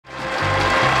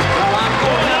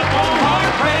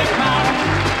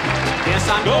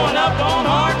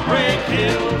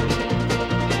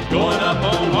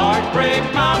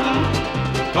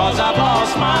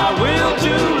lost my will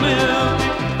to live.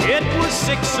 It was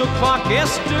 6 o'clock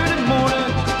yesterday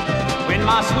morning when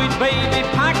my sweet baby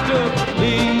packed up to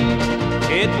leave.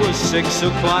 It was 6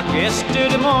 o'clock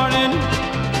yesterday morning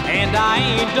and I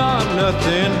ain't done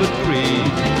nothing but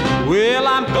grieve. Well,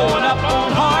 I'm going up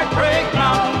on Heartbreak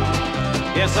Mountain.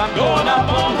 Yes, I'm going up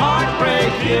on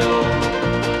Heartbreak Hill.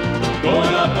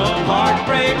 Going up on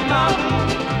Heartbreak Mountain,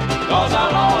 'cause I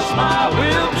lost my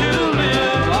will to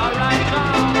live. All right, now.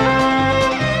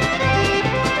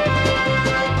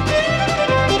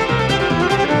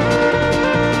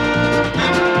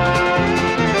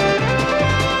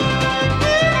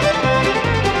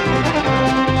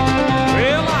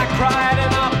 Well, I cried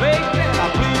and I begged and I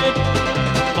pleaded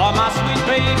for my sweet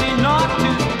baby not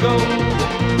to go.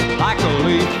 Like a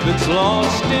leaf that's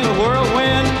lost in a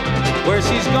whirlwind, where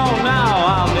she's gone now,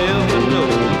 I'll never know.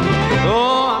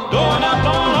 Oh, I'm going up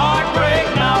on Heartbreak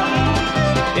Mountain.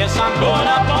 Yes, I'm going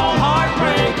up on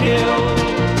Heartbreak Hill.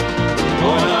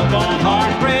 Going up on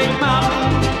Heartbreak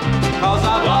Mountain, 'cause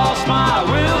I've lost my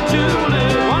will to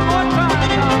live. One more time,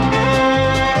 y'all.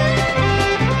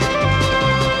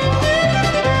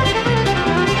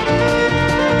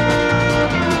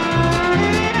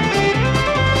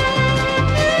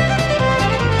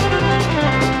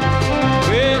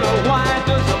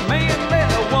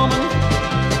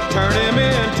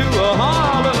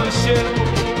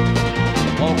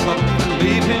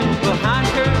 Behind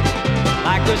her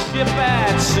like a ship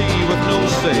at sea with no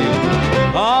sail.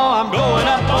 Oh,